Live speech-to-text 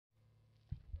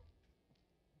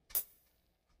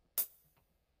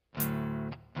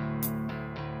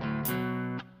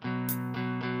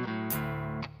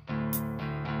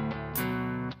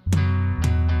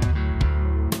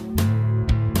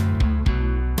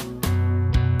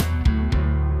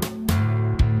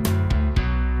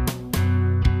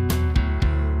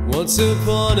Once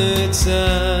upon a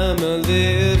time I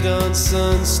lived on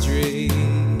Sun Street.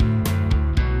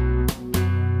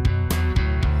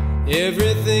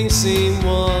 Everything seemed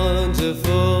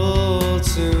wonderful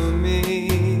to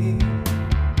me,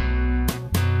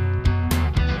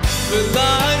 but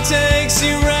life takes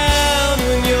you round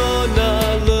when you're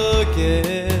not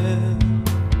looking.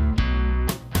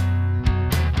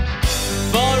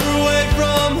 Far away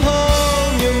from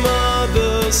home, your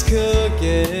mother's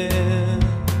cooking.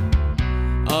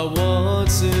 I want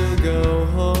to go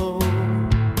home.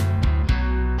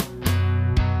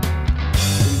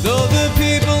 And though the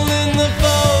people in the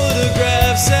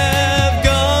photographs have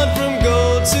gone from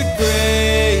gold to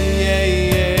gray,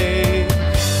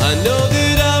 I know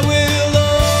that I will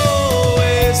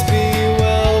always be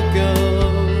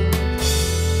welcome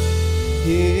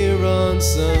here on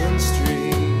Sun Street.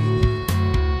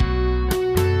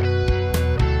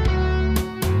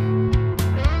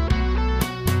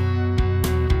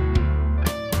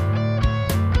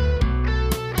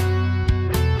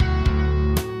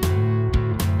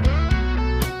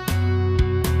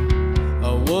 I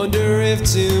wonder if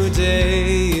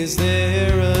today is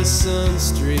there a Sun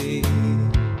Street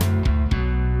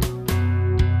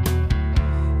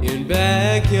in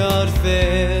backyard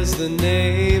fairs the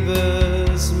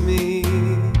neighbors meet,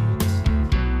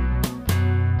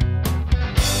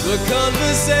 where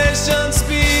conversations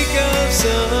speak of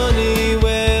sunny